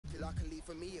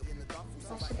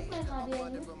Başladık Merhaba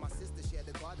yayını.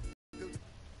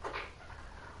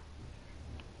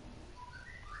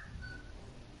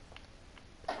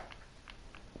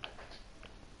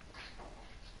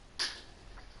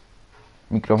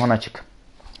 Mikrofon açık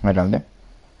herhalde.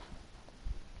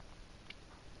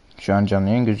 Şu an canlı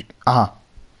yayın gözük. Aha.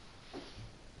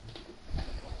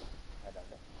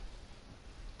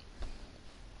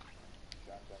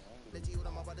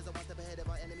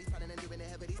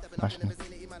 Başla.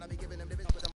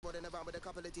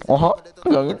 Oha.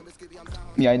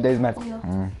 Yayındayız Mert.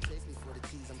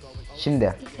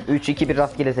 Şimdi 3 2 1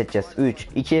 rastgele seçeceğiz. 3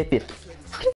 2 1.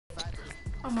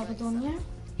 Ama bu donuyor.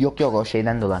 Yok o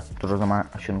şeyden dolayı. Dur o zaman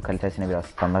şunun kalitesini biraz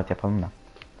standart yapalım da.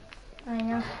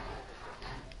 Aynen.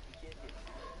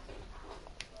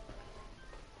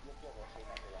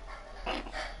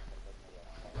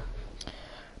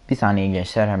 Bir saniye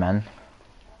gençler hemen.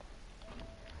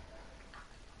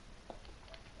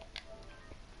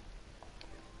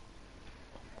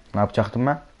 Ne yapacaktım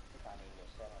ben?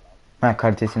 Ha,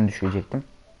 kalitesini düşürecektim.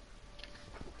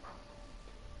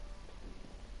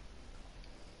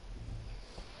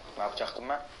 Ne yapacaktım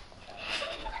ben?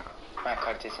 Ha,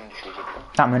 kalitesini düşürecektim.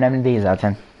 Tam önemli değil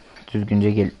zaten.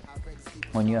 Düzgünce gel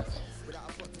oynuyor.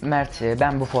 Mert,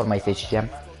 ben bu formayı seçeceğim.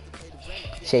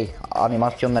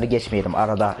 Animasyonları geçmeyelim.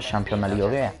 Arada Şampiyonlar Ligi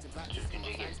oluyor ya.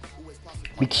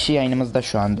 Bir kişi yayınımızda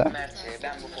şu anda. Mert,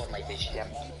 ben bu formayı seçeceğim.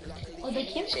 O da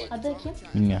kim? Adı kim?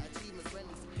 Bilmiyorum.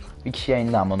 Bir kişi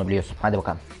yayında ama onu biliyorsun. Hadi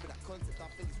bakalım.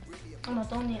 Ama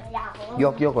donuyor ya.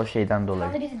 Yok o şeyden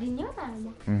dolayı. Bizi dinliyorlar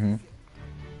mı? Hı.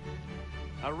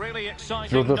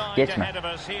 Dur geçme.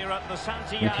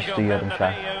 Müthiş duyuyorum şu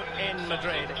an.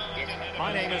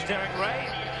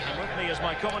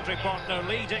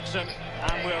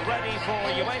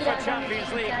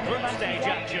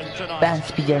 Ben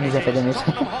spikeriniz Efedemir.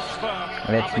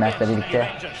 Evet, Mert'le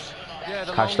birlikte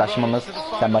karşılaşmamız.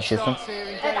 Sen başlıyorsun.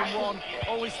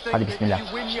 Hadi bismillah.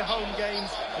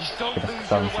 Biraz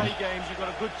tutar mısın?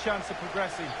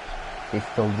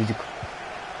 Sessiz ol vücuk.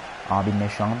 Abinle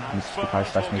şu an bir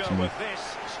karşılaşma içindeyiz.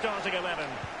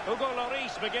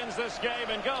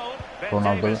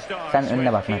 Ronaldo'yu sen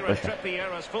önüne bak Mert boşver.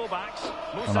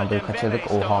 Ronaldo'yu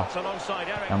kaçırdık. Oha.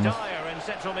 Yalnız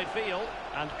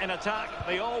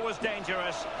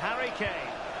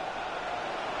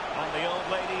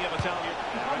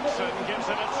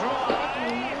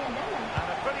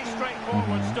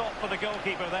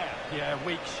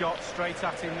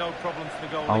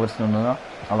alırsın onu,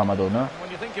 alamadı onu.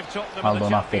 Aldı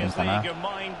onu, aferin sana.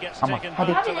 Ama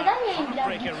hadi. Abi neden yayın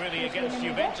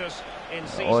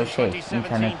O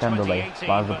internetten dolayı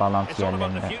bazı bağlantı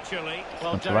yerlerinde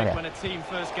sıkıntı var ya.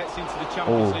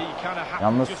 Oo.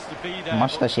 Yalnız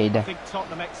maç da şeyde.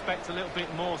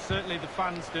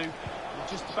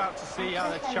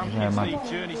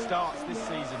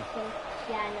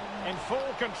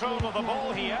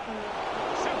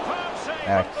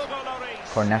 Evet.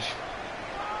 Korner.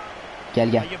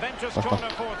 Gel. Bak.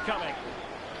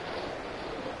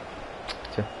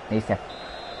 Neyse.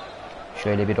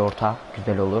 Şöyle bir orta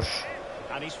güzel olur.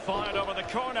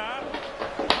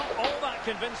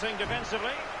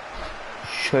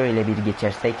 Şöyle bir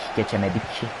geçersek, geçemedik.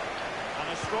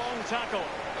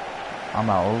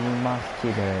 Ama olmaz ki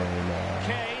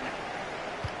böyle.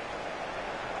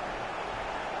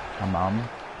 Tamam.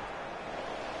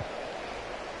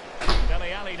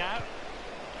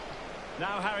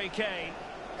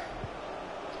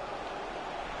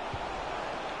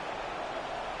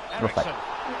 Offside.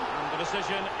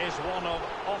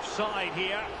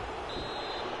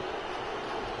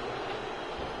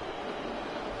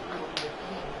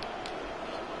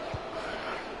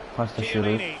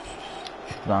 Paslaşıyoruz.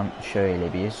 Şuradan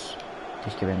şöyle bir.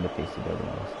 Keşke ben de pace'i böyle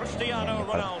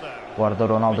yaparım. Bu arada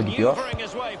Ronaldo gidiyor.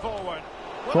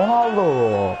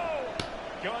 Ronaldo.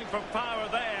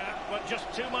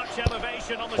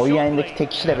 O yayındaki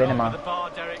tek kişi de benim ha.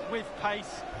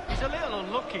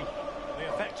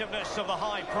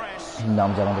 Şimdi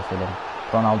amcama da söylerim.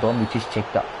 Ronaldo müthiş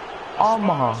çekti.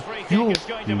 Ama yok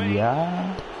ya.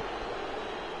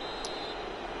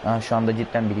 Ha, şu anda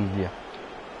cidden biri izliyor.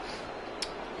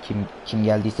 Kim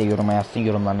geldiyse yoruma yazsın,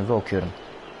 yorumlarınızı okuyorum.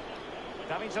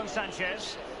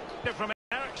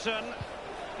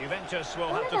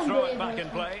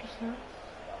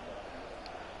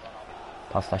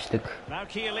 Paslaştık.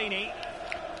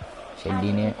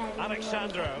 Cellini.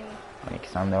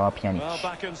 Alexander Pjanic.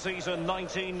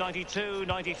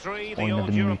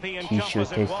 Oynadım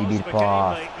t-shirt testi bir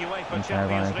pas.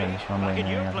 İnternet bana kardeşim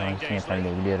oyunu yapmak için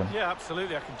yeterli biliyorum.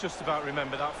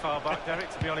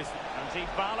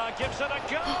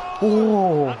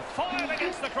 Ooo.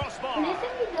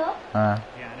 Ha.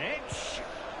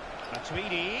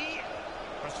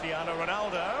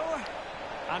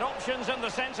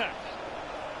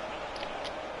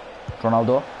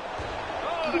 Ronaldo.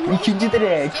 İkinci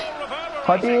direk.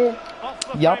 Hadi.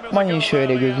 Yapmayın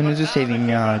şöyle, gözünüzü seveyim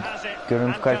ya.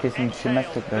 Görüntü kalitesini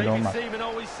düşürmezsek böyle olmaz.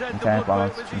 İnternet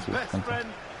bağlantısı çünkü sıkıntı.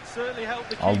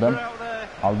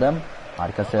 Aldım.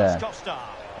 Arkası.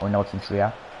 Oyna bakayım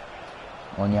şuraya.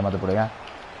 Oynayamadı buraya.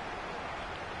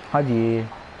 Hadi.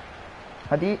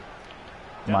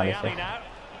 Maalesef.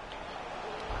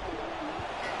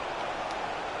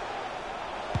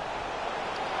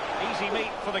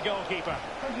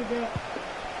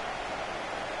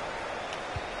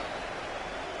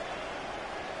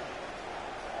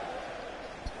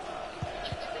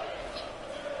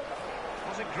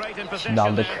 Şimdi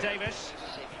aldık.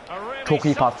 Çok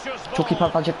iyi pas. Çok iyi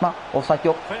pas acıtma. Offside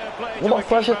yok. Ulan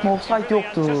acıtma, offside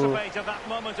yoktu.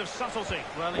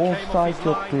 Offside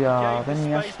yoktu ya. Ben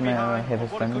niye açmaya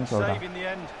heveslendim ki orada.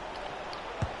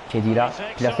 Kedira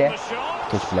plase.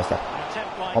 Kötü plase.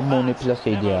 Ama o ne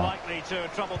plaseydi ya.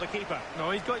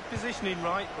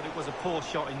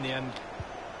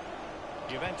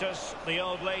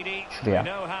 Şuraya.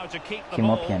 Kim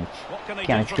o? Pjanic.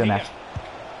 Pjanic gömer.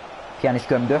 Pjanic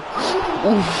gömdü.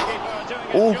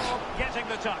 Of.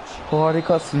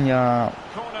 Harikasın ya.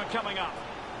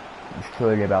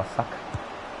 Şöyle bir atsak.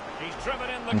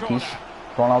 Müthiş.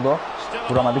 Ronaldo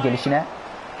vuramadı gelişine.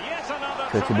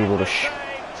 Kötü bir vuruş.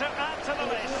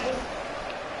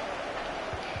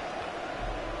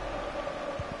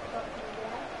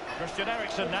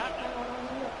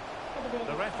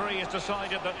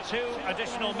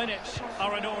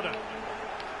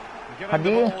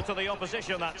 Hadi.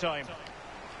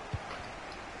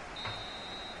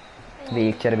 Ve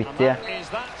ilk yarı bitti.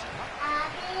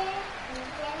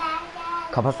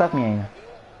 Kapatsak mı yayını?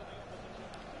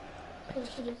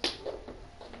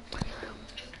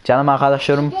 Canım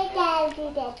arkadaşlarım.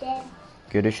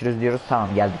 Görüşürüz diyoruz.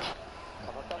 Tamam, geldik.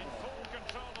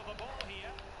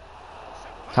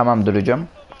 Tamam, duracağım.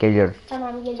 Geliyorum.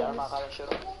 Tamam, geliyoruz. Canım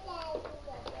arkadaşlarım.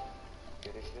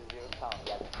 Görüşürüz diyoruz. Tamam,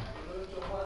 geldik.